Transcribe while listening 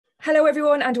Hello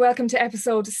everyone and welcome to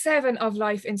episode 7 of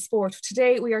Life in Sport.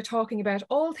 Today we are talking about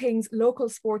all things local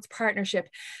sports partnership.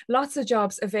 Lots of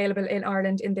jobs available in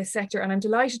Ireland in this sector, and I'm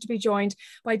delighted to be joined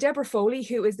by Deborah Foley,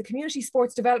 who is the Community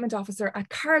Sports Development Officer at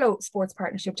Carlow Sports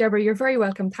Partnership. Deborah, you're very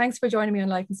welcome. Thanks for joining me on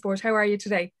Life in Sport. How are you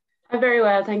today? I'm very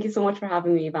well. Thank you so much for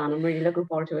having me, Evanne. I'm really looking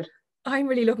forward to it. I'm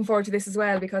really looking forward to this as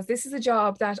well, because this is a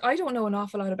job that I don't know an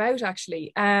awful lot about,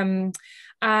 actually. And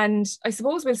I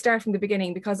suppose we'll start from the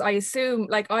beginning, because I assume,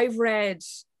 like, I've read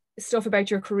stuff about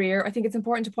your career. I think it's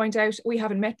important to point out we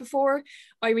haven't met before.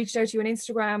 I reached out to you on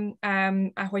Instagram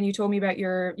when you told me about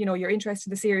your interest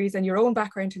in the series and your own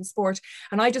background in sport.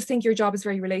 And I just think your job is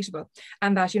very relatable,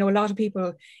 and that, a lot of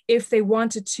people, if they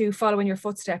wanted to follow in your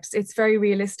footsteps, it's very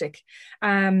realistic.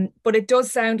 But it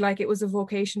does sound like it was a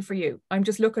vocation for you. I'm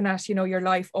just looking at, your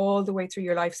life, all the way through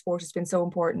your life, sport has been so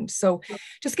important. So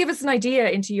just give us an idea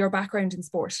into your background in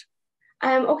sport.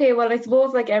 Okay, well, I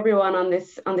suppose like everyone on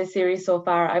this series so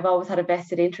far, I've always had a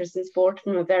vested interest in sport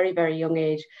from a very, very young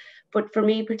age. But for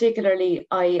me particularly,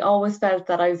 I always felt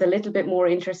that I was a little bit more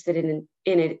interested in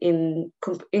it in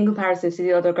comparison to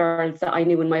the other girls that I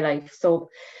knew in my life. So,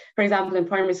 for example, in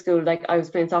primary school, like, I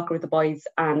was playing soccer with the boys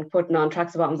and putting on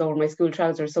tracksuit bottoms over my school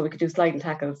trousers so we could do sliding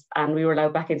tackles, and we were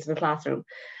allowed back into the classroom.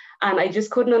 And I just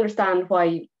couldn't understand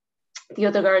why the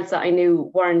other girls that I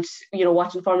knew weren't,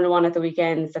 watching Formula One at the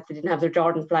weekends, that they didn't have their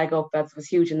Jordan flag up, as was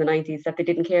huge in the 90s, that they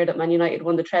didn't care that Man United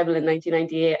won the treble in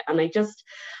 1998.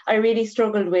 And I really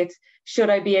struggled with, should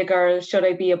I be a girl? Should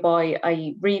I be a boy?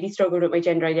 I really struggled with my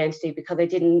gender identity because I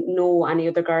didn't know any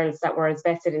other girls that were as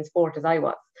vested in sport as I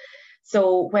was.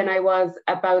 So when I was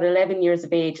about 11 years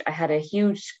of age, I had a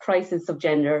huge crisis of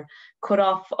gender, cut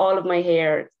off all of my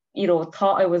hair,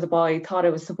 thought I was a boy, thought I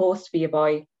was supposed to be a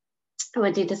boy. I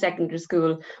went into secondary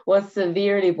school, was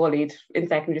severely bullied in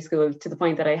secondary school to the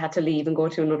point that I had to leave and go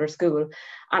to another school.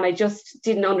 And I just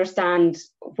didn't understand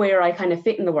where I kind of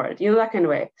fit in the world, that kind of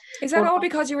way. Is that all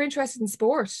because you were interested in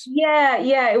sport? Yeah,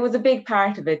 it was a big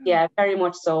part of it. Yeah, very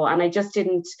much so. And I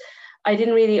didn't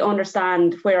really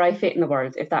understand where I fit in the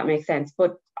world, if that makes sense.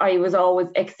 But I was always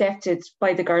accepted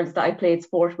by the girls that I played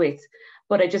sport with.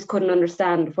 But I just couldn't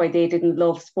understand why they didn't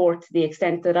love sport to the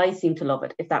extent that I seemed to love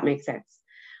it, if that makes sense.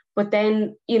 But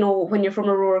then, when you're from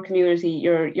a rural community,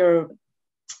 your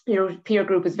peer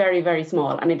group is very, very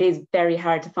small, and it is very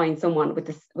hard to find someone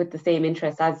with the same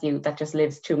interests as you that just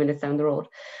lives 2 minutes down the road.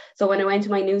 So when I went to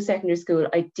my new secondary school,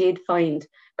 I did find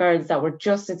girls that were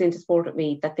just as into sport with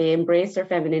me, that they embraced their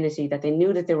femininity, that they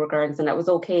knew that they were girls and that it was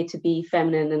okay to be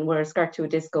feminine and wear a skirt to a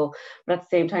disco, but at the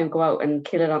same time go out and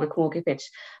kill it on a camogie pitch.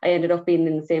 I ended up being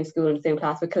in the same school, in the same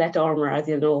class with Colette Ormer, as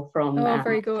you'll know, from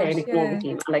very good. playing the camogie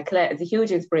team. And like, Colette is a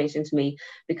huge inspiration to me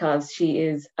because she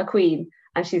is a queen.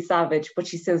 And she's savage, but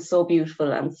she's still so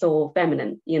beautiful and so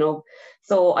feminine,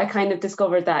 So I kind of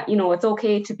discovered that, it's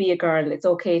okay to be a girl, it's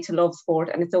okay to love sport,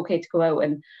 and it's okay to go out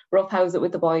and roughhouse it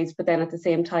with the boys, but then at the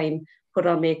same time, put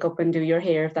on makeup and do your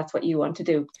hair if that's what you want to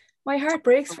do. My heart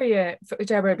breaks for you,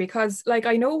 Deborah, because, like,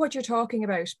 I know what you're talking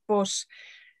about, but,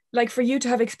 like, for you to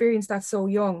have experienced that so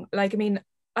young, like, I mean,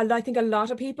 I think a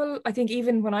lot of people, I think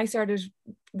even when I started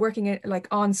working it like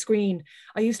on screen,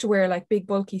 I used to wear like big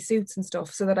bulky suits and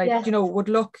stuff so that I, would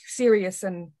look serious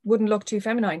and wouldn't look too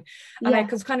feminine. And I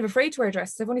was kind of afraid to wear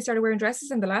dresses. I've only started wearing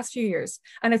dresses in the last few years.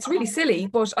 And it's really silly,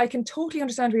 but I can totally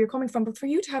understand where you're coming from. But for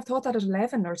you to have thought that at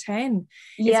 11 or 10,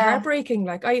 it's heartbreaking.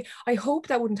 Like, I hope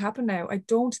that wouldn't happen now. I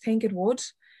don't think it would.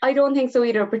 I don't think so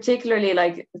either, particularly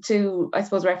like to, I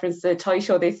suppose, reference the toy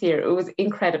show this year. It was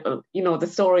incredible, the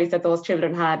stories that those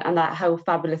children had, and that how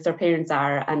fabulous their parents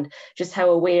are, and just how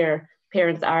aware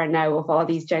parents are now of all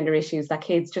these gender issues that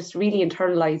kids just really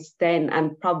internalized then,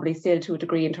 and probably still to a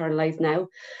degree internalized now.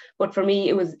 But for me,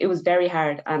 it was very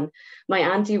hard. And my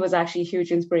auntie was actually a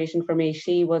huge inspiration for me.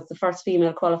 She was the first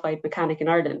female qualified mechanic in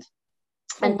Ireland.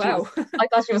 And wow. I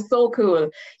thought she was so cool,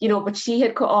 but she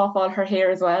had cut off all her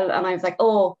hair as well. And I was like,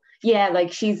 oh, yeah,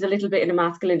 like, she's a little bit in a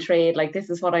masculine trade. Like, this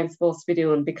is what I'm supposed to be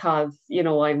doing because,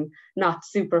 I'm not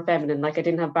super feminine. Like, I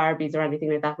didn't have Barbies or anything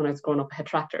like that when I was growing up. I had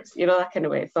tractors, that kind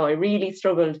of way. So I really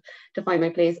struggled to find my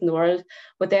place in the world.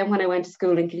 But then when I went to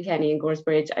school in Kilkenny and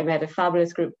Goresbridge, I met a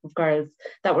fabulous group of girls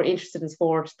that were interested in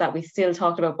sport, that we still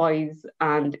talked about boys,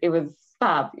 and it was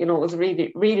fab, it was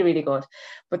really, really, really good.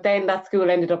 But then that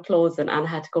school ended up closing, and I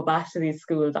had to go back to the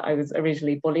school that I was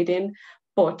originally bullied in.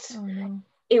 But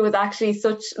it was actually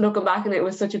looking back, and it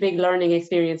was such a big learning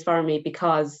experience for me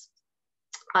because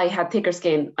I had thicker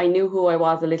skin. I knew who I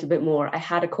was a little bit more. I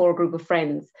had a core group of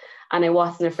friends, and I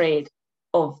wasn't afraid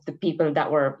of the people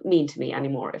that were mean to me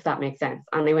anymore, if that makes sense.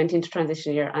 And I went into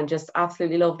transition year and just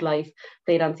absolutely loved life,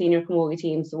 played on senior camogie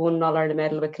teams, won an All-Ireland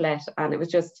medal with Colette, and it was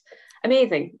just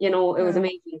amazing. You know, it was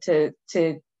amazing to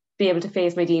be able to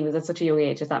face my demons at such a young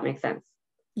age, if that makes sense.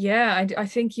 Yeah, I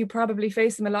think you probably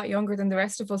faced them a lot younger than the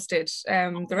rest of us did.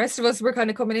 The rest of us were kind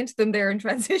of coming into them there in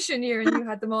transition year, and you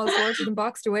had them all sorted and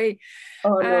boxed away.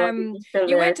 Oh no,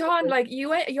 You went on, like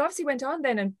you obviously went on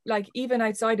then, and like even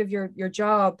outside of your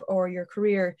job or your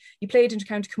career, you played into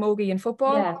County Camogie in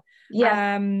football.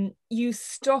 Yeah. You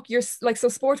stuck your, like, so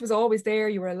sport was always there.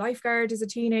 You were a lifeguard as a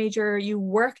teenager. You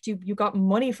worked. You got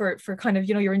money for kind of,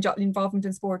 you know, your involvement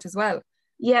in sport as well.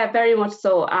 Yeah, very much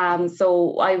so.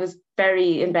 So I was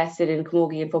very invested in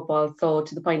camogie and football, so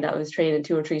to the point that I was training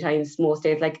 2 or 3 times most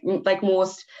days, like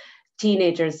most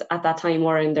teenagers at that time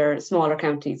were in their smaller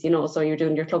counties, you know, so you're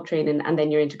doing your club training and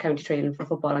then you're into county training for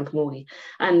football and camogie.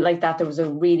 And like that, there was a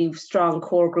really strong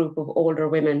core group of older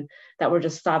women that were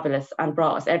just fabulous and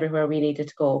brought us everywhere we needed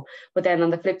to go. But then on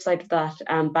the flip side of that,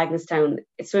 Bagnallstown,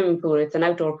 it's swimming pool, it's an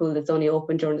outdoor pool that's only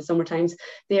open during the summer times.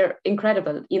 They're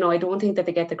incredible. You know, I don't think that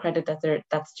they get the credit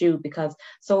that's due, because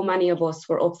so many of us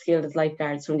were upskilled as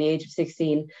lifeguards from the age of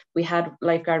 16. We had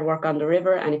lifeguard work on the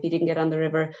river, and if you didn't get on the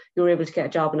river, you were able to get a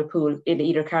job in a pool in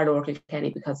either Carlow or Kilkenny,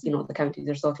 because, you know, the counties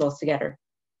are so close together.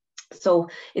 So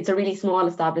it's a really small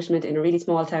establishment in a really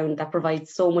small town that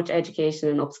provides so much education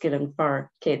and upskilling for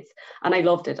kids. And I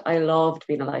loved it. I loved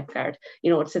being a lifeguard,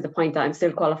 you know, to the point that I'm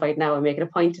still qualified now. I'm making a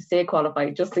point to stay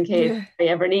qualified just in case I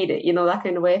ever need it, you know, that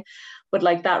kind of way. But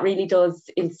like that really does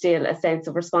instill a sense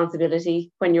of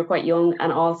responsibility when you're quite young.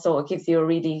 And also it gives you a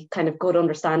really kind of good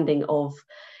understanding of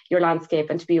your landscape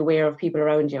and to be aware of people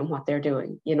around you and what they're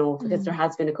doing, you know, because there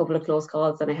has been a couple of close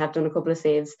calls and I have done a couple of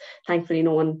saves. Thankfully,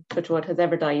 no one, touch wood, has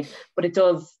ever died, but it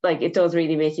does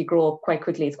really make you grow up quite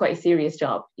quickly. It's quite a serious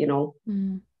job, you know.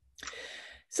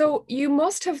 So you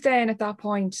must have then at that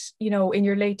point, you know, in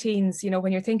your late teens, you know,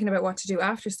 when you're thinking about what to do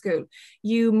after school,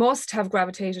 you must have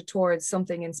gravitated towards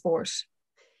something in sport.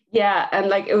 Yeah, and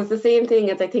like it was the same thing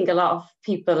as I think a lot of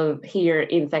people here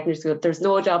in secondary school. There's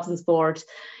no jobs in sport.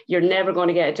 You're never going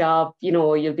to get a job. You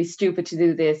know, you'll be stupid to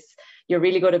do this. You're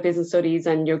really good at business studies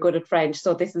and you're good at French.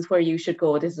 So this is where you should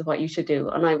go. This is what you should do.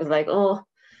 And I was like, oh,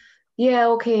 yeah,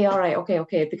 okay, all right,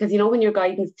 okay. Because, you know, when your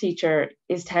guidance teacher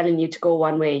is telling you to go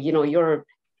one way, you know, you're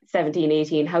 17,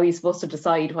 18, how are you supposed to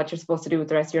decide what you're supposed to do with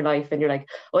the rest of your life? And you're like,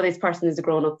 oh, this person is a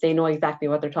grown up. They know exactly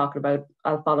what they're talking about.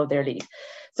 I'll follow their lead.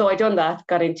 So I done that,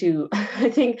 got into, I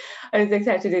think I was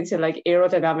accepted into like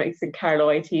aerodynamics in Carlow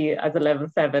IT as a level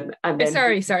 7. And then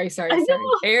sorry.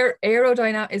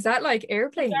 Aerodynamics, is that like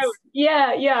airplanes?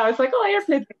 Yeah. I was like, oh,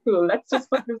 airplanes are cool. Let's just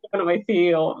put this down on my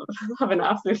CEO. Having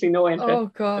absolutely no interest. Oh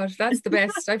God, that's the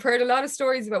best. I've heard a lot of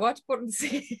stories about what to put in the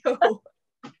CEO.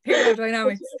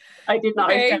 Aerodynamics. I did not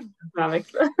accept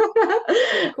dynamics.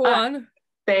 Go on.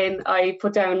 Then I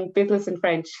put down business and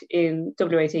French in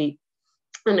WIT.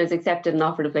 And I was accepted and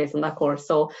offered a place on that course.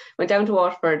 So went down to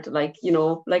Waterford, like, you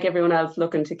know, like everyone else,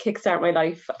 looking to kickstart my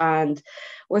life, and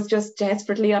was just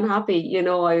desperately unhappy. You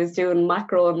know, I was doing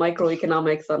macro and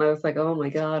microeconomics and I was like, oh my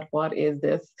God, what is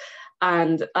this?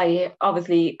 And I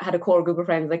obviously had a core group of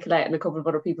friends like Colette and a couple of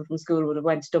other people from school would have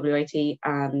went to WIT,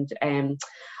 and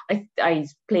I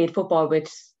played football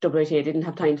with WIT. I didn't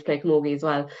have time to play camogie as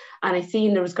well. And I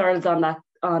seen there was girls on that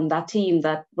team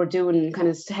that were doing kind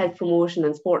of health promotion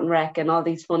and sport and rec and all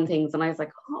these fun things. And I was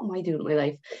like, what am I doing with my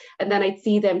life? And then I'd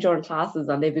see them during classes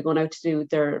and they'd be going out to do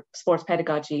their sports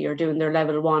pedagogy or doing their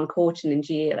level 1 coaching in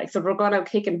GAA. Like, so we're going out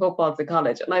kicking footballs in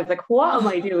college. And I was like, what am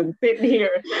I doing sitting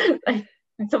here? Like,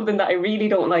 something that I really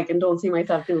don't like and don't see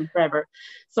myself doing forever.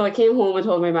 So I came home and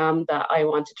told my mum that I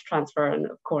wanted to transfer. And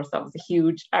of course, that was a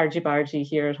huge argy-bargy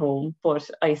here at home, but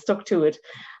I stuck to it.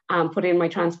 Put in my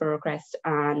transfer request,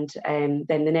 and then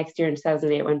the next year in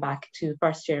 2008 went back to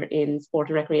first year in sport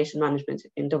and recreation management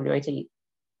in WIT,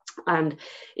 and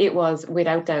it was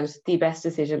without doubt the best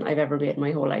decision I've ever made in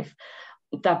my whole life.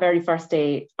 That very first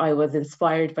day I was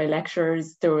inspired by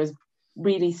lecturers. There was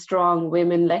really strong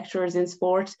women lecturers in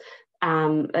sport,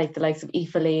 like the likes of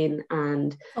Aoife Lane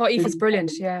and Aoife's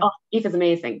brilliant. Yeah, Aoife's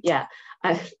amazing. Yeah.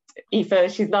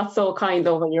 Aoife, she's not so kind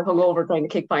though when you're hungover trying to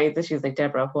kick pints, and she's like,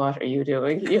 Deborah, what are you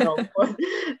doing? You know,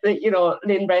 you know,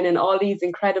 Lynn Brennan, all these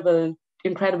incredible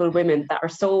women that are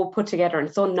so put together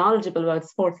and so knowledgeable about the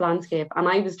sports landscape. And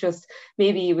I was just,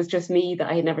 maybe it was just me that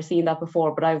I had never seen that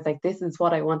before, but I was like, this is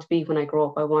what I want to be when I grow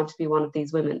up. I want to be one of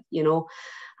these women, you know.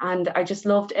 And I just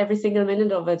loved every single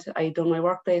minute of it. I'd done my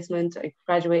work placement, I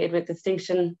graduated with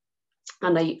distinction,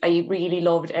 and I really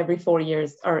loved every 4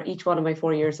 years, or each one of my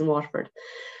 4 years in Waterford.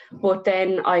 But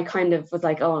then I kind of was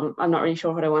like, oh, I'm not really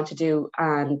sure what I want to do.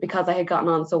 And because I had gotten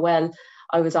on so well,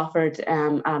 I was offered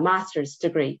a master's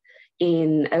degree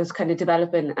I was kind of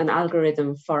developing an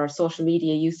algorithm for social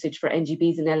media usage for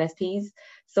NGBs and LSPs.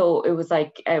 So it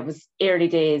was early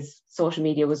days, social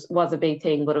media was a big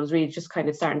thing, but it was really just kind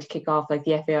of starting to kick off. Like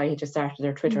the FAI had just started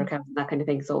their Twitter account and that kind of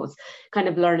thing. So it was kind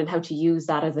of learning how to use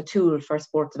that as a tool for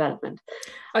sport development.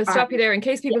 I'll stop you there. In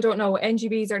case people don't know,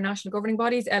 NGBs are national governing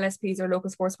bodies, LSPs are local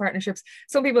sports partnerships.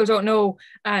 Some people don't know,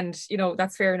 and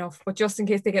that's fair enough. But just in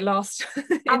case they get lost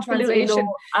in translation,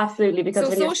 no, absolutely. Because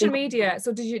so social media.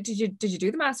 So did you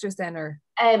do the masters then, or?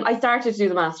 I started to do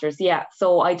the masters, yeah.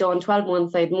 So I done 12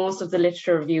 months. I had most of the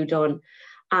literature review done,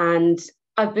 and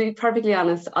I'll be perfectly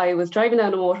honest. I was driving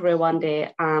down the motorway one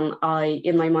day, and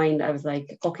in my mind, I was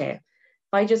like, okay,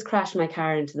 if I just crash my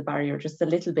car into the barrier just a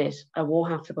little bit, I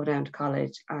won't have to go down to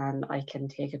college, and I can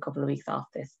take a couple of weeks off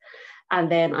this.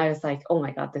 And then I was like, oh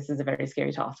my God, this is a very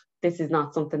scary thought. This is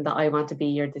not something that I want to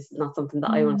be, or this is not something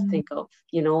that I want to think of,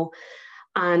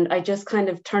 And I just kind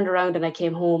of turned around and I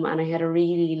came home, and I had a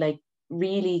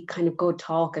really kind of good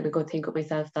talk and a good think with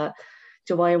myself that,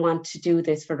 do I want to do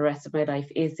this for the rest of my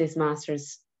life? Is this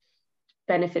master's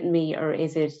benefiting me, or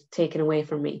is it taken away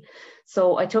from me?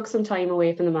 So I took some time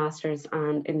away from the masters,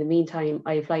 and in the meantime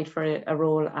I applied for a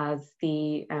role as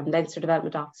the Leinster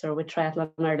Development Officer with Triathlon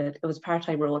Ireland. It was a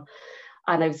part-time role,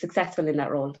 and I was successful in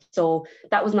that role. So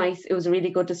that was nice. It was a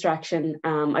really good distraction.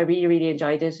 I really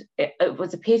enjoyed it. It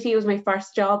was a pity it was my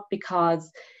first job,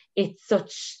 because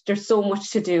there's so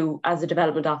much to do as a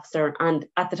development officer, and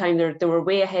at the time they were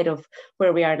way ahead of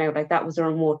where we are now. Like, that was a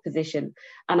remote position,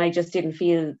 and I just didn't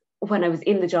feel when I was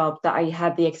in the job that I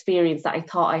had the experience that I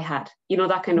thought I had,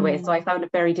 that kind of way. So I found it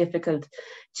very difficult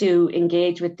to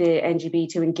engage with the NGB,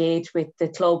 to engage with the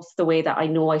clubs the way that I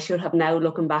know I should have now,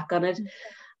 looking back on it.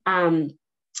 And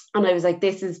I was like,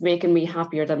 this is making me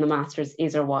happier than the masters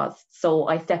is or was. So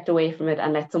I stepped away from it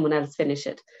and let someone else finish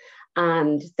it.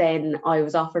 And then I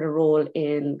was offered a role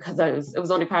because it was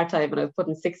only part-time, and I was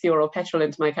putting €6 petrol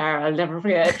into my car. I'll never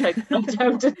forget. I tried to go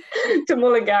down to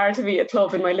Mullingar to be a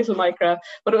club in my little micro,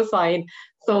 but it was fine.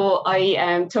 So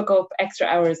I took up extra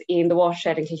hours in the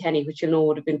watershed in Kilkenny, which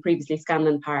would have been previously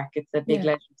Scanlon Park. It's a big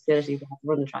leisure facility that has a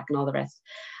running track and all the rest.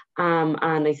 And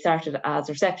I started as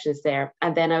a receptionist there,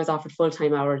 and then I was offered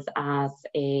full-time hours as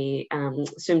a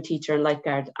swim teacher and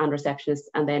lifeguard and receptionist,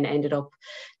 and then ended up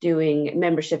doing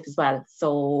membership as well.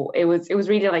 So it was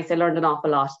really nice. I learned an awful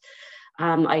lot.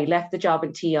 I left the job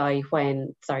in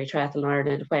Triathlon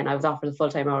Ireland, when I was offered the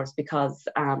full-time hours, because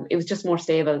it was just more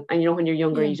stable. And when you're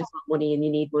younger, you just want money and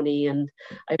you need money. And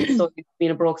I was so used to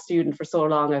being a broke student for so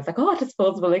long. I was like,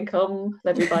 disposable income,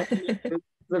 let me buy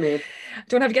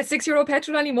don't have to get €6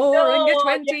 petrol anymore. I can get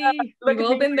 20. Yeah, we've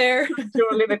all been there.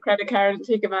 Surely the credit card and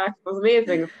take a max. It was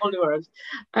amazing. It's holy world.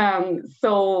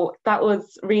 So that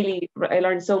was really, I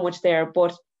learned so much there,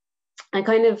 but I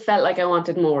kind of felt like I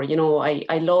wanted more.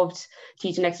 I loved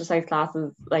teaching exercise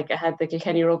classes. Like, I had the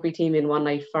Kilkenny rugby team in one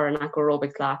night for an aqua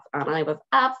aerobics class, and I was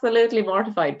absolutely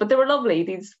mortified. But they were lovely.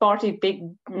 These 40 big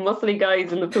muscly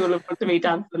guys in the pool in front of me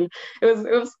dancing.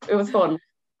 It was fun.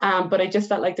 But I just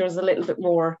felt like there was a little bit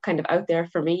more kind of out there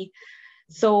for me.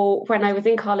 So when I was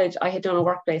in college, I had done a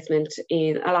work placement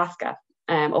in Alaska,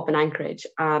 up in Anchorage,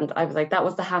 and I was like, that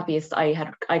was the happiest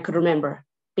I could remember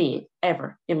being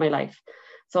ever in my life.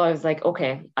 So I was like,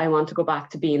 okay, I want to go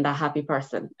back to being that happy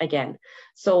person again.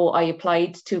 So I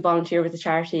applied to volunteer with the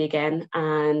charity again,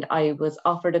 and I was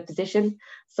offered a position.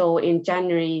 So in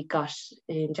January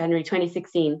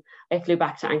 2016, I flew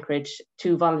back to Anchorage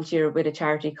to volunteer with a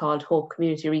charity called Hope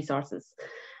Community Resources.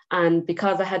 And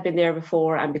because I had been there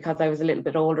before, and because I was a little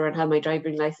bit older and had my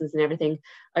driving license and everything,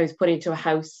 I was put into a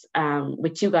house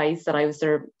with two guys that I was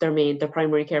their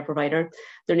primary care provider.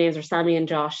 Their names are Sammy and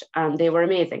Josh, and they were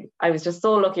amazing. I was just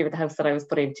so lucky with the house that I was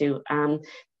put into.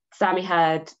 Sammy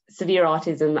had severe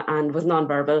autism and was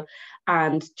nonverbal,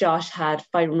 and Josh had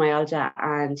fibromyalgia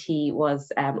and he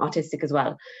was autistic as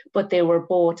well. But they were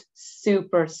both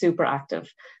super, super active.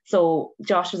 So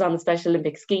Josh was on the Special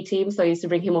Olympics ski team, so I used to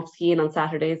bring him up skiing on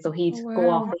Saturdays. So he'd go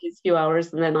off for his few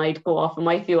hours, and then I'd go off for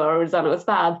my few hours, and it was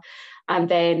fab. And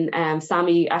then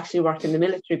Sammy actually worked in the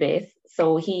military base.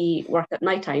 So he worked at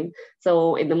nighttime.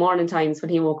 So in the morning times when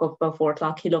he woke up about 4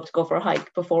 o'clock, he loved to go for a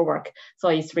hike before work. So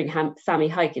I used to bring Sammy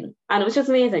hiking, and it was just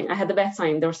amazing. I had the best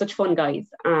time. They were such fun guys.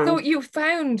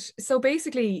 So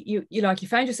basically you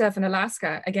found yourself in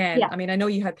Alaska again. Yeah. I mean, I know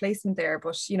you had placement there,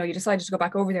 but you decided to go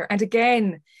back over there. And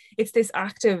again, it's this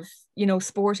active,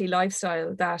 sporty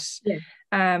lifestyle that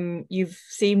you've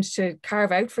seemed to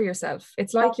carve out for yourself.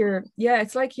 It's like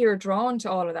you're drawn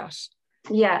to all of that.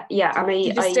 Yeah.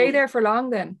 Did you stay there for long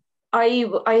then? I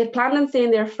had planned on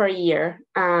staying there for a year,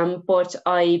 but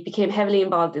I became heavily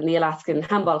involved in the Alaskan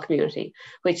handball community,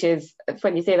 which is,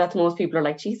 when you say that to most people, are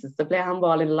like, Jesus, they play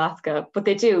handball in Alaska. But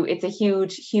they do. It's a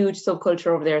huge, huge subculture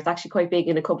over there. It's actually quite big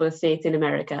in a couple of states in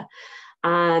America.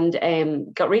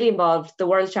 And got really involved. The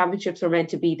World Championships were meant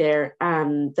to be there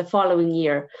the following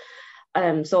year.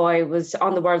 So I was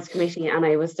on the Worlds Committee, and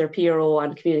I was their PRO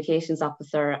and communications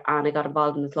officer, and I got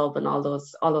involved in the club and all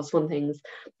those fun things.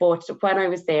 But when I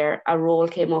was there, a role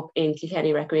came up in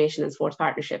Kilkenny Recreation and Sports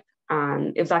Partnership,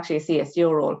 and it was actually a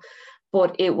CSDO role.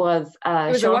 But it was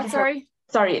it was a what, sorry?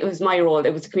 Sorry, it was my role.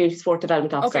 It was a community sport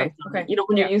development officer. Okay. You know,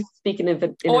 when you're used to speaking of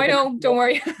it. I know, don't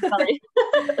worry. Sorry.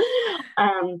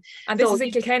 And this was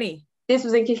in Kilkenny. This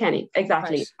was in Kilkenny,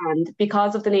 exactly. Right. And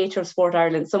because of the nature of Sport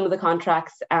Ireland, some of the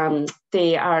contracts,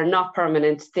 they are not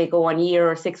permanent. They go on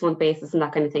year or 6 month basis and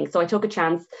that kind of thing. So I took a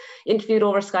chance, interviewed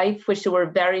over Skype, which they were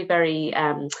very, very,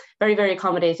 very, very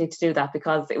accommodating to do that,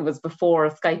 because it was before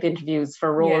Skype interviews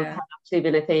for roles had actually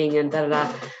been a thing and da da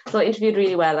da. So I interviewed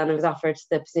really well, and I was offered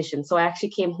the position. So I actually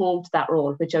came home to that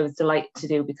role, which I was delighted to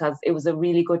do, because it was a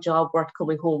really good job worth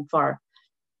coming home for.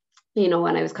 You know,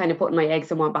 and I was kind of putting my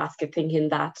eggs in one basket, thinking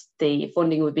that the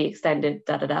funding would be extended,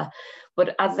 da da da.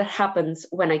 But as it happens,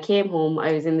 when I came home,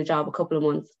 I was in the job a couple of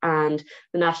months, and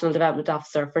the National Development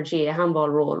Officer for GAA Handball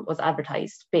role was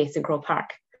advertised, based in Croke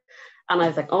Park. And I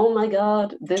was like, oh my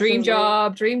God. Dream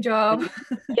job.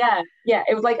 Yeah.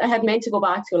 It was like I had meant to go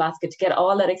back to Alaska to get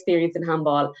all that experience in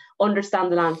handball,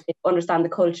 understand the landscape, understand the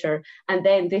culture. And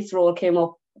then this role came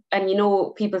up. And, you know,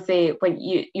 people say when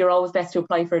you're always best to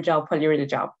apply for a job while you're in a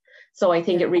job. So I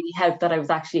think it really helped that I was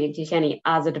actually in Kilkenny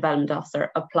as a development officer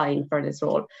applying for this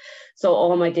role. So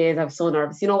all my days I was so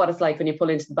nervous. You know what it's like when you pull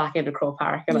into the back end of Croke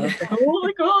Park, and I was like, oh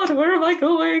my God, where am I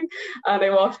going? And I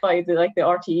walked by the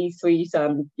RTE suite,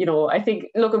 and, you know, I think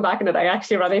looking back on it, I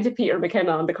actually ran into Peter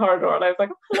McKenna on the corridor, and I was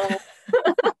like, hello.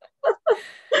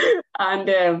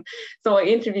 And so I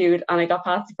interviewed, and I got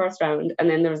past the first round, and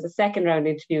then there was a second round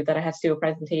interview that I had to do a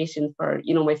presentation for,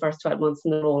 you know, my first 12 months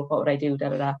in the role, what would I do, da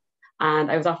da da.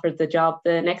 And I was offered the job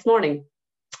the next morning.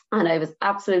 And I was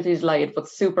absolutely delighted, but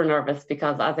super nervous,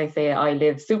 because, as I say, I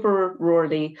live super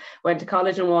rurally, went to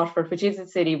college in Waterford, which is a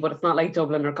city, but it's not like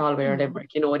Dublin or Galway or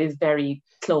Limerick. You know, it is very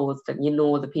closed, and you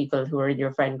know the people who are in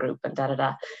your friend group and da da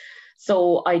da.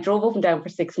 So I drove up and down for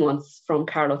 6 months from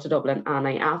Carlow to Dublin, and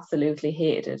I absolutely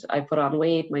hated it. I put on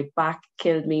weight, my back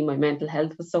killed me, my mental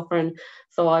health was suffering.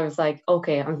 So I was like,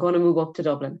 okay, I'm going to move up to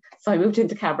Dublin. So I moved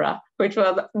into Cabra, which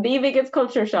was the biggest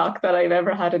culture shock that I've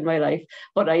ever had in my life.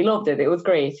 But I loved it. It was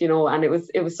great, you know, and it was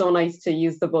so nice to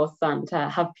use the bus and to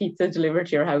have pizza delivered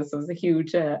to your house. It was a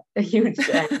huge city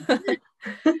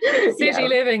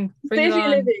living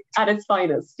at its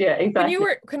finest. Yeah, exactly.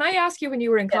 Can I ask you, when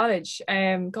you were in college,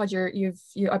 God,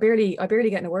 I barely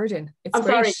getting a word in. It's I'm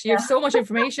great. Sorry. You have so much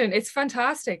information. It's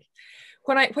fantastic.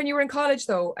 When you were in college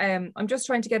though, I'm just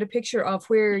trying to get a picture of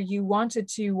where you wanted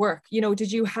to work. You know,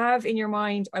 did you have in your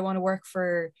mind, I want to work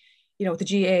for, you know, the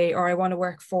GAA, or I want to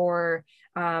work for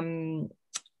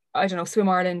I don't know, Swim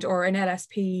Ireland or an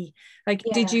LSP? Like,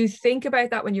 did you think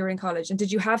about that when you were in college? And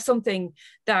did you have something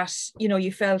that, you know,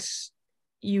 you felt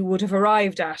you would have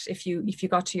arrived at if you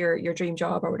got to your dream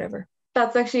job or whatever?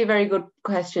 That's actually a very good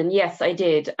question. Yes, I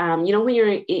did. You know, when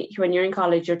you're in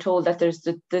college, you're told that there's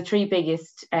the three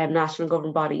biggest national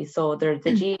government bodies. So they're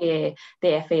the GAA,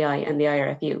 the FAI, and the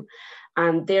IRFU.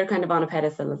 And they're kind of on a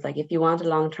pedestal. It's like, if you want a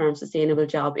long-term sustainable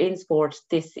job in sport,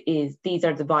 these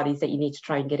are the bodies that you need to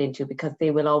try and get into, because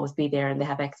they will always be there, and they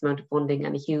have X amount of funding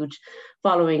and a huge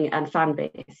following and fan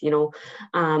base, you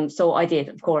know. So I did,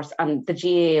 of course. And the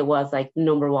GAA was like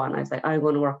number one. I was like, I'm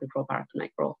going to work in Croke Park when I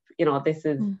grow up. You know, this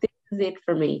is it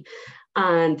for me.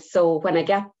 And so when I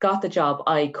got the job,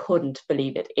 I couldn't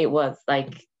believe it. It was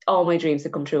like all my dreams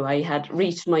had come true. I had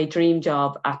reached my dream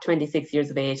job at 26 years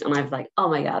of age, and I was like, oh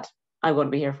my God, I'm going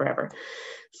to be here forever.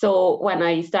 So when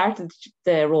I started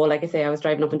the role, like I say, I was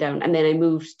driving up and down, and then I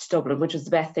moved to Dublin, which was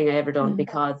the best thing I ever done,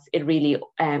 because it really,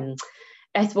 I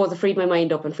suppose, it freed my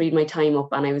mind up and freed my time up,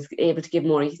 and I was able to give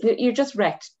more. You're just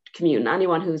wrecked commuting.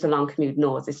 Anyone who's a long commute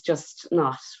knows it's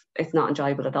not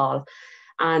enjoyable at all.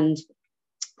 And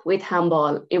with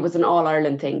handball, it was an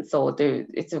all-Ireland thing. So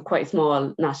it's a quite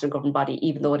small national government body,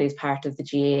 even though it is part of the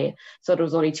GAA. So there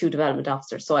was only 2 development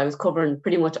officers. So I was covering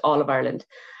pretty much all of Ireland.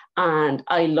 And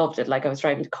I loved it. Like, I was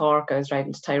driving to Cork, I was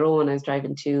driving to Tyrone, I was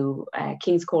driving to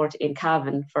King's Court in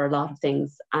Cavan for a lot of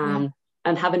things. And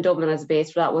having Dublin as a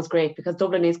base for that was great, because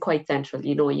Dublin is quite central.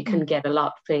 You know, you can get a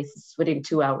lot of places within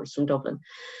 2 hours from Dublin.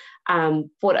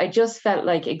 But I just felt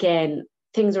like, again,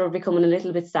 things were becoming a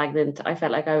little bit stagnant. I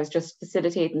felt like I was just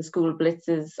facilitating school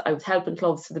blitzes. I was helping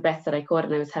clubs to the best that I could,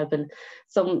 and I was helping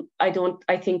some. I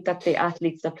think that the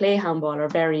athletes that play handball are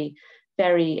very,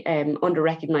 very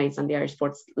under-recognised on the Irish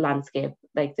sports landscape.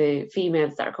 Like the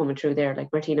females that are coming through there,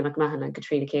 like Martina McMahon and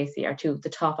Katrina Casey, are two of the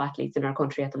top athletes in our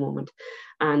country at the moment.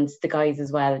 And the guys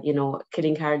as well, you know,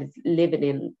 Killeen Carl is living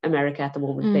in America at the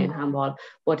moment playing handball,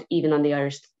 but even on the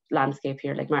Irish landscape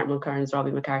here, like Martin Mulcairns,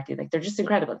 Robbie McCarthy, like they're just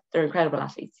incredible. They're incredible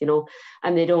athletes, you know,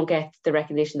 and they don't get the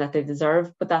recognition that they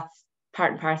deserve, but that's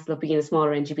part and parcel of being a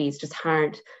smaller NGB. It's just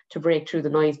hard to break through the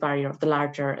noise barrier of the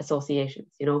larger associations,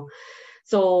 you know.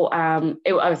 So I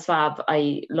was fab.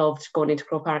 I loved going into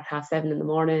Crow Park 7:30 in the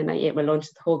morning. I ate my lunch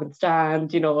at the Hogan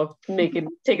stand, you know, taking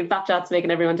Snapchats,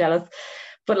 making everyone jealous.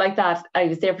 But like that, I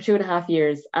was there for 2.5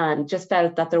 years and just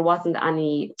felt that there wasn't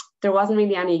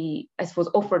really any, I suppose,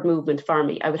 upward movement for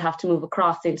me. I would have to move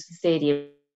across into the stadium,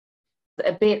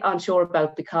 a bit unsure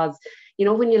about, because, you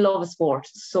know, when you love a sport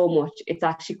so much, it's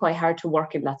actually quite hard to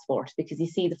work in that sport, because you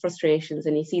see the frustrations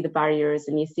and you see the barriers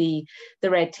and you see the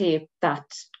red tape that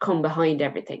come behind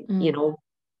everything, you know.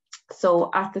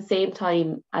 So at the same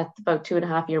time, at about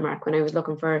 2.5 year mark, when I was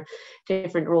looking for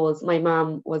different roles, my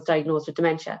mum was diagnosed with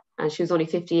dementia, and she was only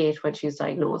 58 when she was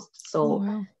diagnosed.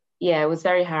 So yeah, it was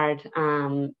very hard.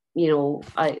 You know,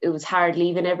 it was hard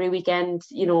leaving every weekend.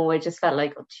 You know, I just felt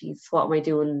like, oh geez, what am I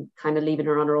doing, kind of leaving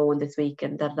her on her own this week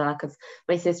and because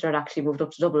my sister had actually moved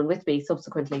up to Dublin with me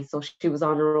subsequently, so she was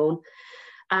on her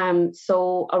own.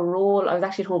 So a role, I was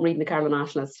actually at home reading the Carlow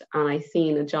Nationalist, and I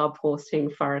seen a job posting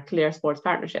for a Clare Sports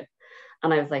Partnership.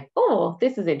 And I was like, oh,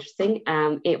 this is interesting.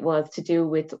 It was to do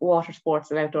with water sports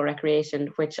and outdoor recreation,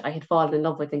 which I had fallen in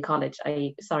love with in college.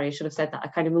 I should have said that. I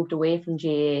kind of moved away from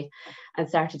GAA and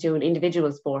started doing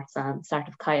individual sports and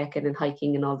started kayaking and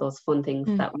hiking and all those fun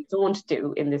things that we don't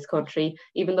do in this country,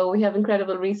 even though we have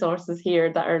incredible resources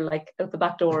here that are like out the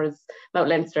back doors, Mount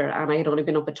Leinster, and I had only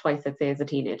been up it twice, I'd say, as a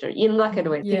teenager. You know, that kind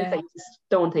of way, things that you just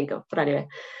don't think of. But anyway,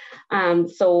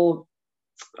 so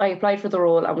I applied for the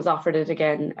role and was offered it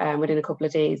again within a couple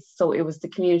of days. So it was the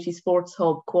Community Sports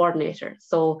Hub coordinator.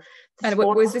 So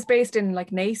was this based in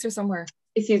like Naas or somewhere?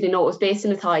 Excuse me, no, it was based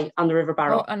in Athy on the River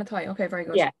Barrow. Oh, on Athy, okay, very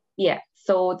good. Yeah.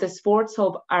 So the Sports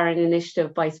Hub are an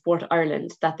initiative by Sport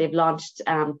Ireland that they've launched,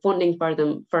 funding for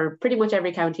them for pretty much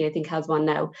every county, I think, has one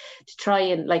now, to try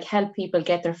and like help people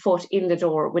get their foot in the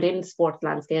door within the sports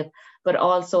landscape, but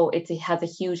also it has a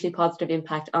hugely positive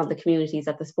impact on the communities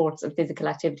that the sports and physical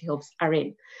activity hubs are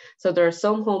in. So there are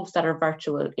some hubs that are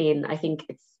virtual in, I think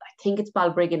it's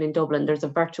Balbriggan in Dublin. There's a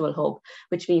virtual hub,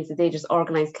 which means that they just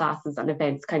organise classes and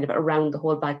events kind of around the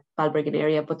whole Balbriggan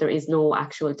area, but there is no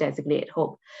actual designated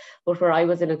hub. But where I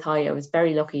was in Athy, I was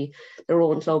very lucky. The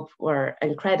Rowan Club were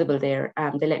incredible there.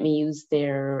 They let me use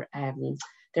their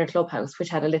clubhouse, which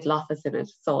had a little office in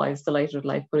it. So I was delighted with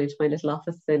life going into my little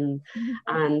office. And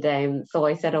so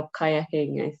I set up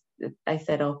kayaking. I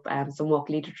set up some walk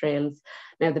leader trails.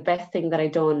 Now, the best thing that I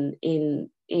done in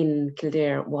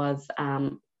Kildare was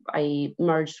I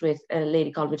merged with a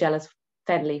lady called Magellas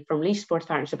Fennelly from Laois Sports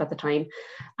Partnership at the time,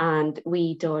 and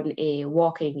we done a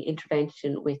walking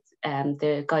intervention with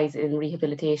the guys in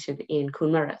rehabilitation in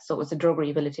Coonmurra. So it was a drug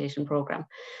rehabilitation program,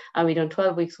 and we done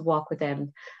 12 weeks of walks with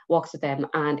them,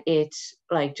 and it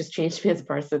like just changed me as a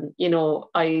person. You know,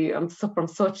 I am from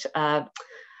such a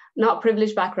not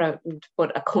privileged background,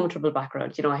 but a comfortable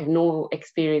background. You know, I have no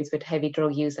experience with heavy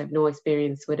drug use. I have no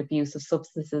experience with abuse of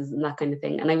substances and that kind of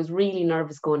thing. And I was really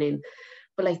nervous going in.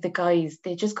 But like the guys,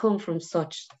 they just come from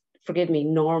such, forgive me,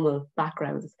 normal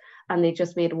backgrounds. And they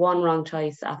just made one wrong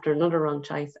choice after another wrong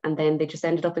choice. And then they just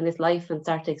ended up in this life and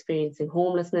started experiencing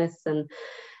homelessness. And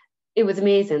it was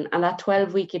amazing. And that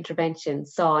 12-week intervention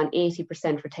saw an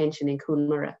 80% retention in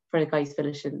Coonmurra for the guys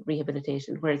finishing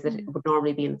rehabilitation, whereas it would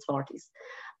normally be in its 40s.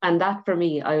 And that for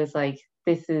me, I was like,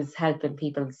 this is helping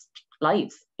people's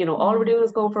lives. You know, all we're doing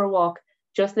is going for a walk,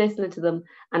 just listening to them,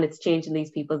 and it's changing these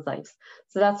people's lives.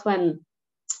 So that's when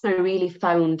I really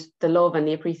found the love and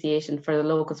the appreciation for the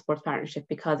local sports partnership,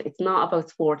 because it's not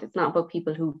about sport. It's not about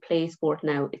people who play sport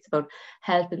now. It's about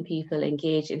helping people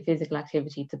engage in physical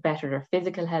activity to better their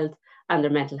physical health and their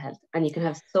mental health. And you can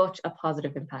have such a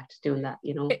positive impact doing that,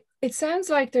 you know. It sounds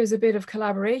like there's a bit of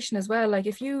collaboration as well. Like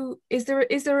is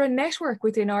there a network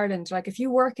within Ireland? Like if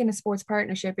you work in a sports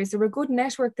partnership, is there a good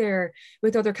network there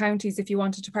with other counties if you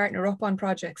wanted to partner up on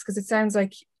projects? Because it sounds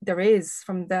like there is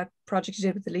from that project you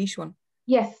did with the Laois one.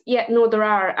 Yes, yeah, no, there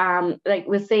are. Like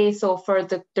we'll say, so for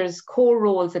there's core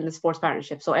roles in the sports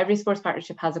partnership. So every sports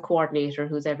partnership has a coordinator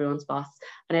who's everyone's boss,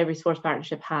 and every sports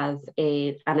partnership has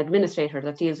an administrator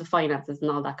that deals with finances and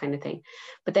all that kind of thing.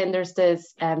 But then there's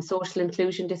this social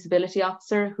inclusion disability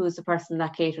officer, who's the person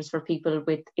that caters for people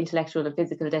with intellectual and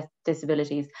physical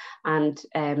disabilities, and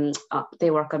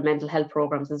they work on mental health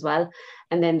programs as well.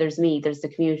 And then there's me, there's the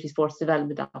community sports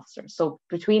development officer. So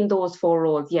between those four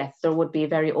roles, yes, there would be a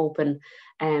very open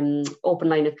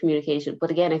line of communication.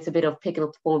 But again, it's a bit of picking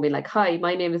up the phone, being like, hi,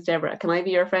 my name is Deborah. Can I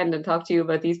be your friend and talk to you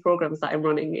about these programs that I'm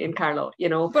running in Carlow, you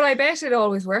know? But I bet it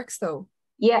always works though.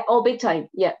 Yeah, oh, big time.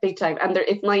 Yeah, big time. And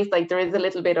it's nice, like there is a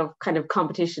little bit of kind of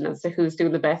competition as to who's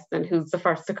doing the best and who's the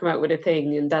first to come out with a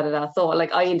thing and da-da-da. So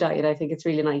like I enjoy it. I think it's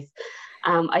really nice.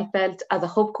 I felt as a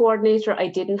hub coordinator, I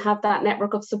didn't have that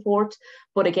network of support.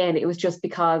 But again, it was just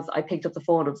because I picked up the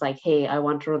phone. I was like, hey, I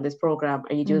want to run this program.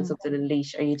 Are you doing something in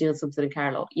Laois? Are you doing something in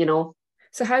Carlow? You know?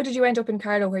 So how did you end up in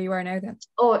Carlow where you are now then?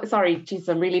 Oh, sorry, geez,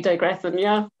 I'm really digressing.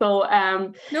 Yeah. So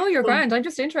no, you're grand. I'm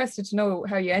just interested to know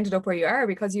how you ended up where you are,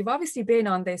 because you've obviously been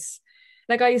on this.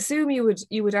 Like I assume you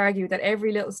would argue that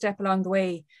every little step along the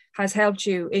way has helped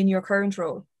you in your current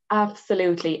role.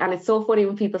 Absolutely. And it's so funny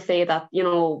when people say that, you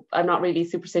know, I'm not really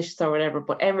superstitious or whatever,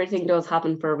 but everything does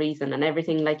happen for a reason. And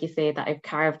everything, like you say, that I've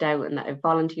carved out and that I've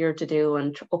volunteered to do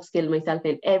and upskill myself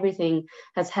in, everything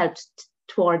has helped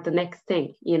toward the next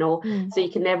thing, you know. So you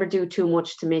can never do too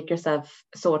much to make yourself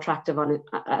so attractive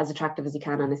as attractive as you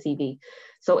can on a CV.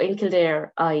 So in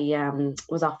Kildare, I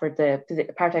was offered the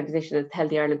part-time position as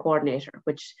Healthy Ireland coordinator,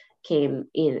 which came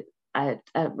in at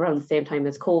around the same time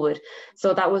as COVID.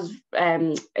 So that was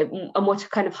a much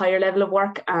kind of higher level of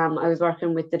work. I was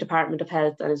working with the Department of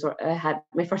Health, and I had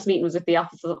my first meeting was with the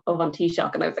office of on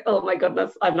Taoiseach, and I was like, oh my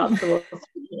goodness, I'm not supposed to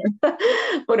be here.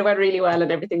 But it went really well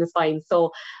and everything was fine.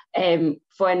 So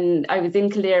when I was in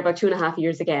Kildare about 2.5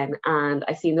 years again, and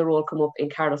I seen the role come up in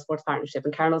Carlow Sports Partnership,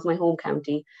 and Carlow's my home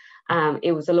county.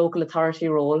 It was a local authority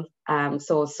role.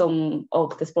 So some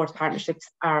of the sports partnerships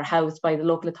are housed by the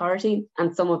local authority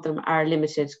and some of them are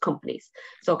limited companies.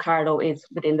 So Carlow is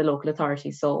within the local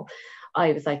authority. So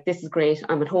I was like, this is great.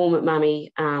 I'm at home with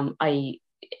Mammy.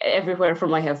 Everywhere from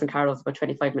my house in Carlow is about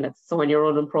 25 minutes. So when you're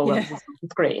running programs,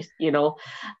 it's great, you know.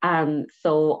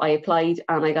 So I applied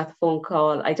and I got the phone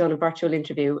call. I done a virtual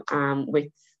interview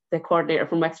with the coordinator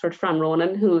from Wexford, Fran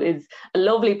Ronan, who is a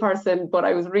lovely person, but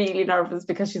I was really nervous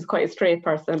because she's quite a straight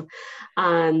person.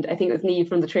 And I think it was Niamh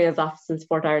from the Trails office in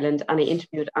Sport Ireland, and I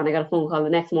interviewed and I got a phone call the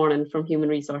next morning from Human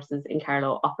Resources in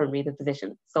Carlow offering me the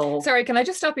position. So sorry, can I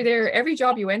just stop you there? Every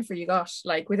job you went for, you got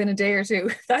like within a day or two.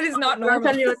 That is not normal. I'll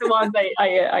tell you what the ones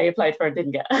I applied for and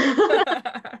didn't get.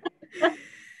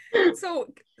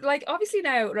 So like obviously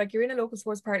now like you're in a local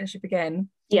sports partnership again.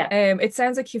 Yeah. It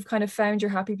sounds like you've kind of found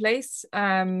your happy place.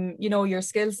 You know, your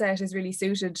skill set is really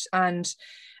suited, and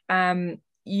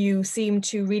you seem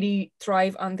to really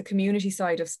thrive on the community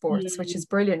side of sports, which is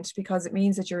brilliant because it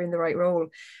means that you're in the right role.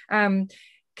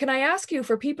 Can I ask you,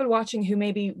 for people watching who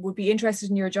maybe would be interested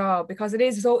in your job, because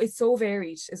it's so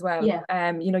varied as well.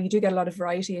 Yeah. You know, you do get a lot of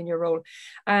variety in your role.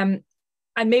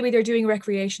 And maybe they're doing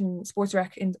recreation, sports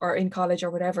rec in college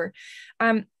or whatever.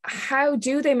 How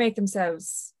do they make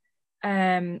themselves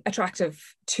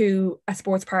attractive to a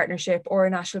sports partnership or a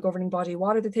national governing body?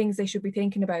 What are the things they should be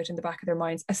thinking about in the back of their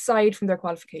minds, aside from their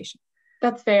qualification?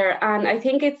 That's fair. And I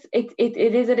think it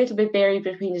is a little bit varied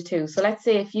between the two. So let's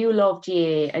say if you love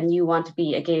GAA and you want to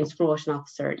be a games promotion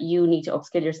officer, you need to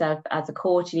upskill yourself as a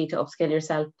coach. You need to upskill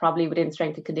yourself probably within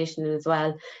strength and conditioning as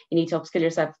well. You need to upskill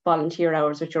yourself volunteer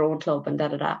hours with your own club and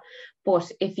da-da-da.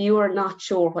 But if you are not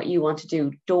sure what you want to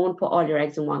do, don't put all your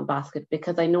eggs in one basket,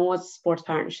 because I know as a sports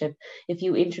partnership, if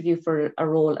you interview for a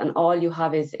role and all you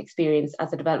have is experience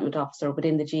as a development officer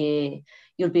within the GAA,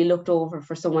 you'll be looked over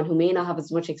for someone who may not have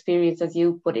as much experience as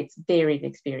you, but it's varied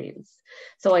experience.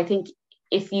 So I think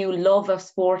if you love a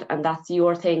sport and that's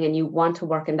your thing and you want to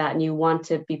work in that and you want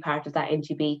to be part of that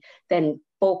NGB, then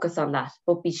focus on that,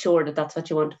 but be sure that that's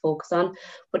what you want to focus on.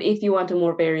 But if you want a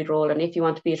more varied role and if you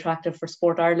want to be attractive for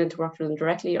Sport Ireland to work for them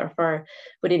directly or for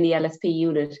within the LSP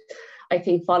unit, I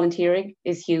think volunteering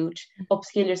is huge.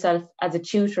 Upskill yourself as a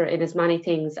tutor in as many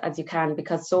things as you can,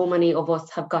 because so many of us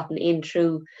have gotten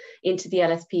into the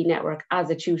LSP network as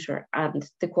a tutor, and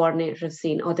the coordinator has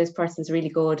seen, oh, this person's really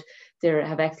good, they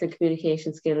have excellent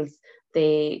communication skills,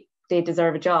 they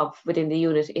deserve a job within the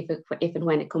unit if and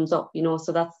when it comes up, you know.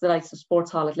 So that's the likes of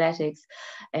sports hall athletics,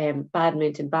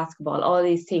 badminton, basketball, all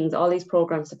these things, all these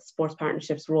programs that the sports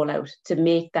partnerships roll out to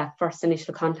make that first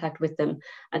initial contact with them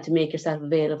and to make yourself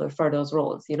available for those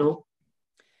roles, you know.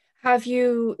 Have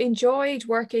you enjoyed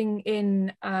working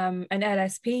in an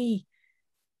LSP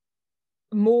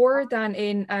more than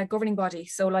in a governing body,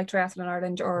 so like Triathlon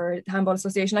Ireland or the Handball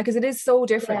Association, like, because it is so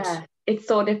different. Yeah, it's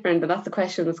so different, and that's the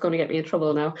question that's going to get me in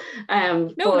trouble now.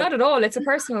 No, not at all. It's a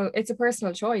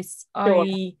personal choice. Sure.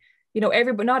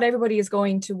 Not everybody is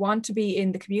going to want to be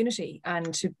in the community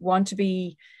and to want to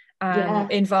be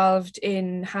involved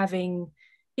in having,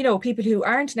 people who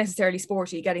aren't necessarily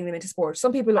sporty, getting them into sport.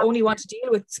 Some people only want to deal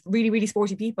with really, really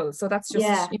sporty people. So that's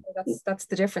just, that's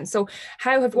the difference. So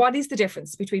what is the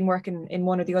difference between working in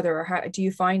one or the other? Or how do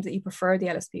you find that you prefer the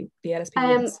LSP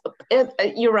units?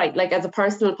 You're right. Like, as a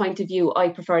personal point of view, I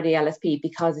prefer the LSP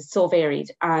because it's so varied.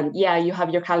 And you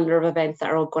have your calendar of events that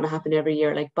are all going to happen every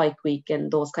year, like Bike Week and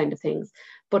those kind of things.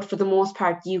 But for the most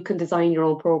part, you can design your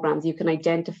own programs. You can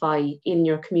identify in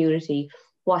your community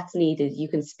what's needed. You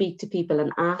can speak to people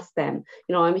and ask them.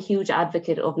 I'm a huge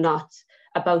advocate of not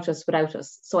about us without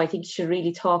us. So I think you should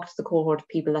really talk to the cohort of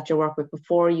people that you work with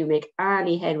before you make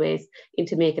any headways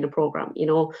into making a program,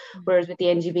 Whereas with the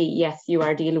NGB, yes, you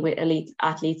are dealing with elite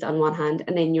athletes on one hand,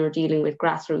 and then you're dealing with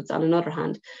grassroots on another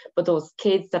hand. But those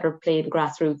kids that are playing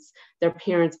grassroots, their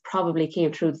parents probably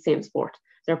came through the same sport.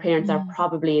 Their parents are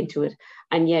probably into it.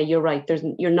 And you're right.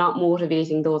 You're not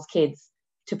motivating those kids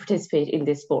to participate in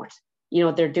this sport.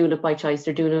 They're doing it by choice.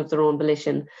 They're doing it of their own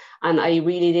volition. And I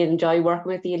really did enjoy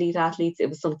working with the elite athletes. It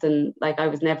was something, like, I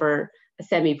was never a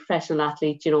semi-professional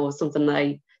athlete, it was something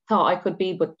I thought I could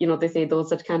be, but they say those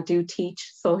that can't do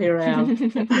teach. So here I am.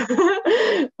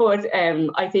 But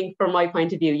I think from my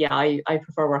point of view, I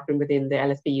prefer working within the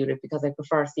LSP unit because I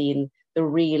prefer seeing the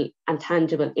real and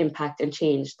tangible impact and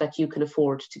change that you can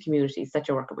afford to communities that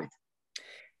you're working with.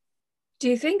 Do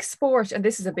you think sport, and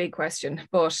this is a big question,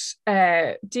 but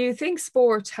do you think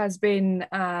sport has been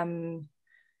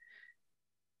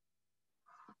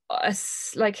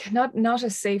not a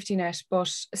safety net, but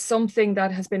something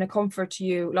that has been a comfort to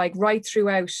you, like right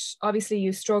throughout? Obviously,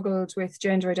 you struggled with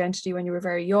gender identity when you were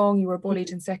very young. You were bullied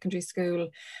in secondary school.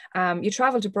 You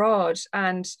travelled abroad,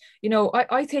 and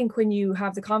I think when you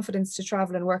have the confidence to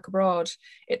travel and work abroad,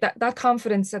 that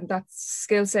confidence and that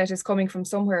skill set is coming from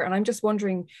somewhere. And I'm just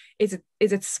wondering, is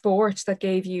it sport that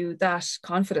gave you that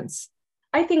confidence?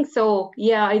 I think so.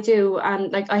 Yeah, I do.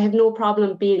 And I have no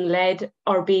problem being led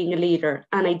or being a leader.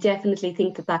 And I definitely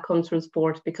think that comes from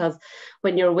sport, because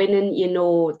when you're winning,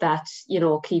 that,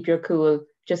 keep your cool,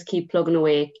 just keep plugging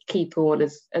away, keep going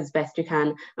as best you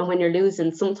can. And when you're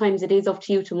losing, sometimes it is up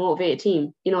to you to motivate a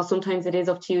team. Sometimes it is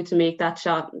up to you to make that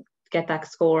shot, get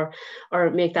that score, or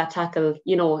make that tackle.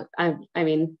 I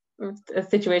mean, a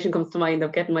situation comes to mind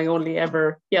of getting my only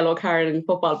ever yellow card in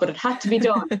football, but it had to be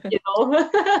done.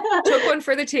 Took one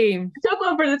for the team.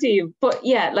 But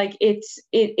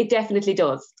it definitely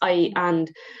does.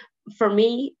 And for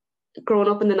me, growing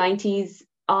up in the 90s,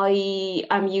 I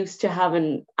am used to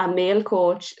having a male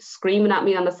coach screaming at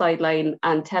me on the sideline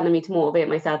and telling me to motivate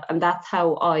myself, and that's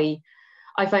how I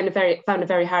found it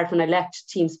very hard when I left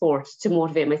team sport to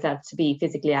motivate myself to be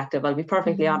physically active. I'll be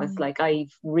perfectly honest. I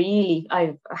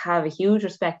have a huge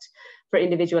respect for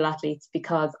individual athletes,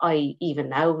 because even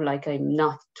now, I'm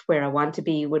not where I want to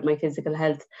be with my physical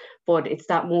health, but it's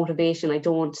that motivation. I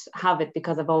don't have it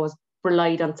because I've always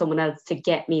relied on someone else to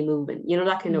get me moving,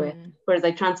 that kind of way. Whereas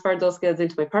I transferred those skills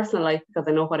into my personal life because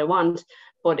I know what I want,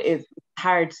 but it's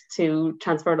hard to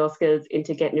transfer those skills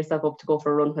into getting yourself up to go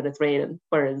for a run when it's raining,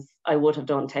 whereas I would have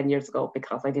done 10 years ago,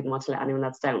 because I didn't want to let anyone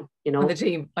else down, On the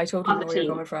team. I totally know where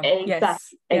you're coming from.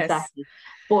 Exactly.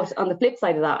 But on the flip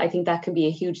side of that, I think that can be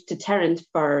a huge deterrent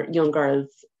for young girls,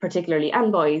 particularly,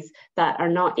 and boys, that are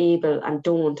not able and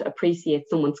don't appreciate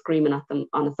someone screaming at them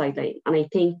on a sideline. And I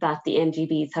think that the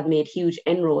NGBs have made huge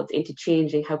inroads into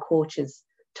changing how coaches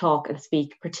talk and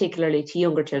speak, particularly to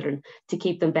younger children, to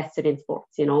keep them vested in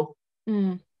sports, Well,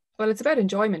 it's about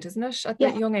enjoyment, isn't it, at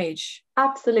that young age?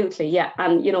 Absolutely, yeah.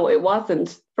 And, it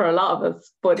wasn't for a lot of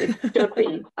us, but it should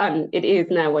be. And it is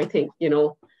now, I think,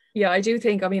 Yeah, I do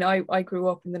think, I grew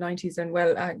up in the 90s and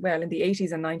in the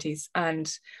 80s and 90s.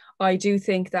 And I do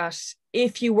think that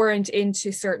if you weren't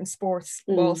into certain sports,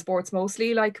 ball sports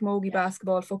mostly, like camogie,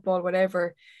 basketball, football,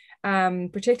 whatever,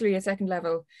 particularly at second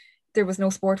level, there was no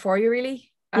sport for you really.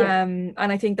 And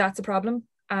I think that's a problem.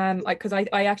 Because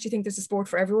I actually think there's a sport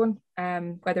for everyone,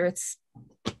 whether it's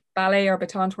ballet or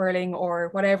baton twirling or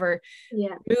whatever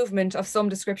movement of some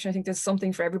description. I think there's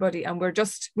something for everybody, and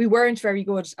we weren't very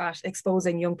good at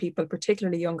exposing young people,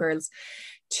 particularly young girls,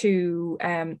 to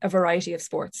a variety of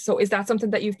sports. So is that something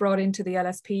that you've brought into the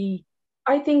LSP?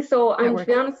 I think so. And network?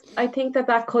 to be honest, I think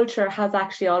that culture has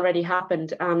actually already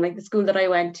happened. Like the school that I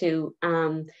went to,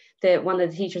 one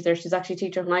of the teachers there, she was actually a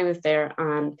teacher when I was there,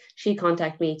 and she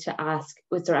contacted me to ask,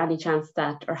 was there any chance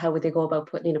that, or how would they go about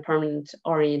putting in a permanent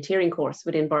orienteering course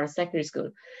within Borris Secondary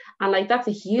School? And like, that's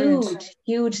a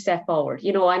huge step forward,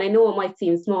 you know, and I know it might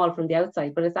seem small from the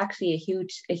outside, but it's actually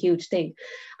a huge thing.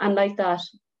 And like that,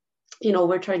 you know,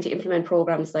 we're trying to implement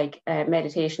programs like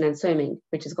meditation and swimming,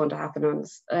 which is going to happen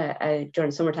on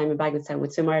during summertime in Bagnallstown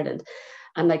with Swim Ireland.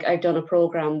 And like, I've done a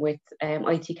program with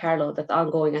IT Carlow that's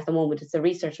ongoing at the moment. It's a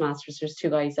research master's. There's 2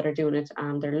 guys that are doing it,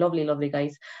 and they're lovely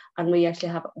guys. And we actually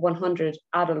have 100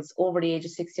 adults over the age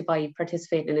of 65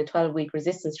 participating in a 12-week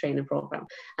resistance training program.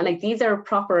 And like, these are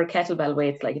proper kettlebell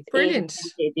weights, like it's brilliant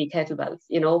 80 kg kettlebells,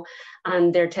 you know,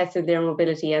 and they're testing their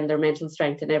mobility and their mental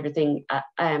strength and everything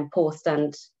post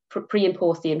and pre and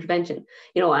post the intervention,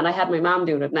 you know. And I had my mom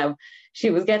doing it. Now, she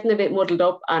was getting a bit muddled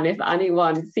up, and if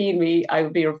anyone seen me, I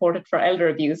would be reported for elder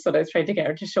abuse. So I was trying to get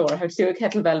her to show her how to do a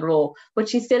kettlebell row, but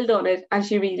she's still done it and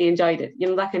she really enjoyed it, you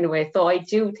know, that kind of way. So I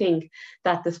do think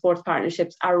that the sports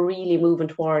partnerships are really moving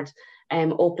towards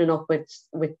opening up with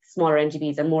smaller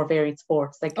NGBs and more varied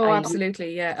sports. Like,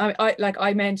 absolutely, yeah.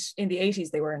 I meant in the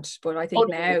 80s they weren't, but I think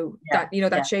now that, you know,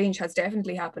 that change has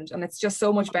definitely happened, and it's just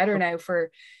so much better now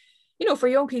for, you know, for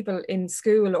young people in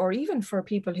school, or even for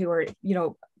people who are, you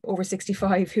know, over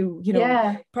 65 who, you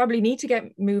know, probably need to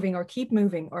get moving or keep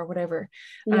moving or whatever.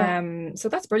 So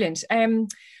that's brilliant.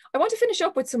 I want to finish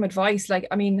up with some advice. Like,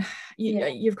 I mean,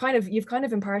 you've kind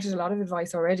of imparted a lot of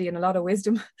advice already and a lot of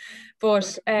wisdom,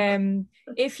 but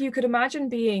if you could imagine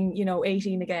being, you know,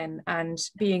 18 again and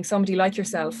being somebody like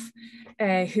yourself,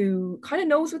 who kind of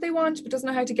knows what they want but doesn't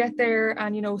know how to get there,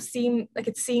 and, you know,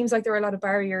 it seems like there are a lot of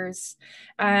barriers,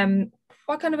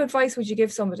 what kind of advice would you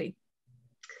give somebody?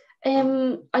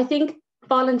 I think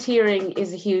volunteering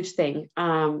is a huge thing.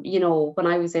 You know, when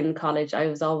I was in college, I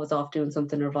was always off doing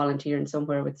something or volunteering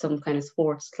somewhere with some kind of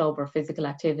sports club or physical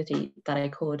activity that I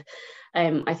could.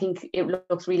 I think it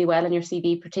looks really well on your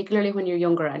CV, particularly when you're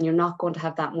younger and you're not going to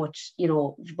have that much, you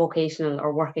know, vocational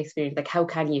or work experience. Like, how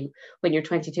can you, when you're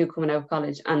 22 coming out of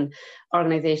college and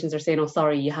organizations are saying, oh,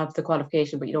 sorry, you have the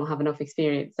qualification, but you don't have enough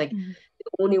experience. Like, the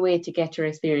only way to get your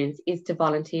experience is to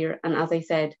volunteer. And as I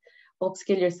said,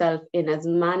 upskill yourself in as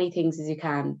many things as you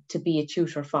can to be a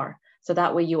tutor for. So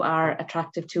that way you are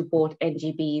attractive to both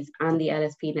NGBs and the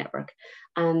LSP network.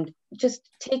 And just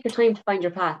take your time to find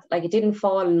your path. Like, it didn't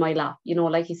fall in my lap. You know,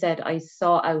 like you said, I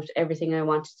saw out everything I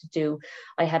wanted to do.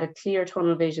 I had a clear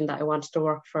tunnel vision that I wanted to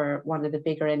work for one of the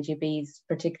bigger NGBs,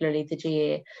 particularly the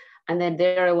GAA. And then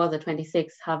there I was at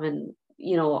 26 having,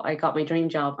 you know, I got my dream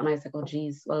job, and I was like, oh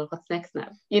geez, well, what's next now?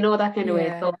 You know, that kind of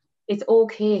way. So it's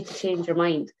okay to change your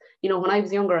mind. You know, when I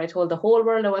was younger, I told the whole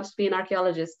world I wanted to be an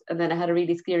archaeologist, and then I had a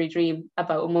really scary dream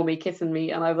about a mummy kissing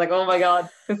me, and I was like, oh my God,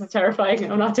 this is terrifying.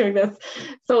 I'm not doing this.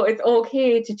 So it's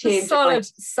okay to change.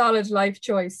 Solid life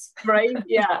choice. Right?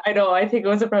 Yeah, I know. I think it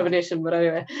was a premonition, but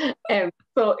anyway.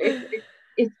 So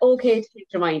it's okay to change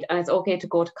your mind, and it's okay to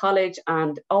go to college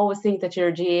and always think that you're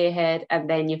a GA head, and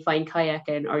then you find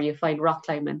kayaking or you find rock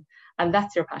climbing, and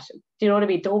that's your passion. Do you know what I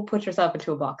mean? Don't put yourself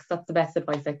into a box. That's the best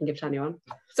advice I can give to anyone.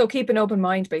 So keep an open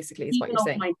mind, basically, is what you're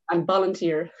saying. And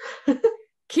volunteer.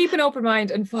 Keep an open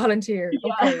mind and volunteer.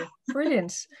 Okay,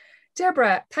 brilliant.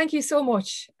 Deborah, thank you so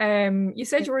much. You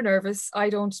said you were nervous. I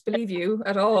don't believe you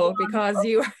at all, because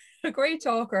you are a great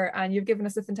talker, and you've given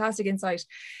us a fantastic insight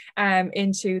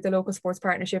into the local sports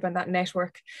partnership and that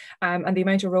network, and the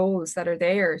amount of roles that are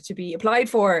there to be applied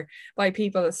for by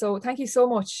people. So thank you so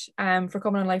much for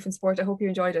coming on Life in Sport. I hope you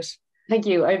enjoyed it. Thank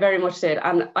you. I very much did.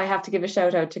 And I have to give a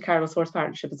shout out to Carlow Sports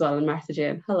Partnership as well, and Martha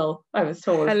Jane. Hello. I was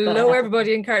told. Hello,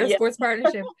 everybody in Carlow Sports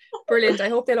Partnership. Brilliant. I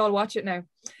hope they'll all watch it now.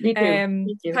 Me too. Thank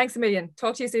you. Thanks a million.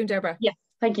 Talk to you soon, Deborah. Yes.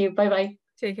 Thank you. Bye-bye.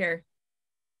 Take care.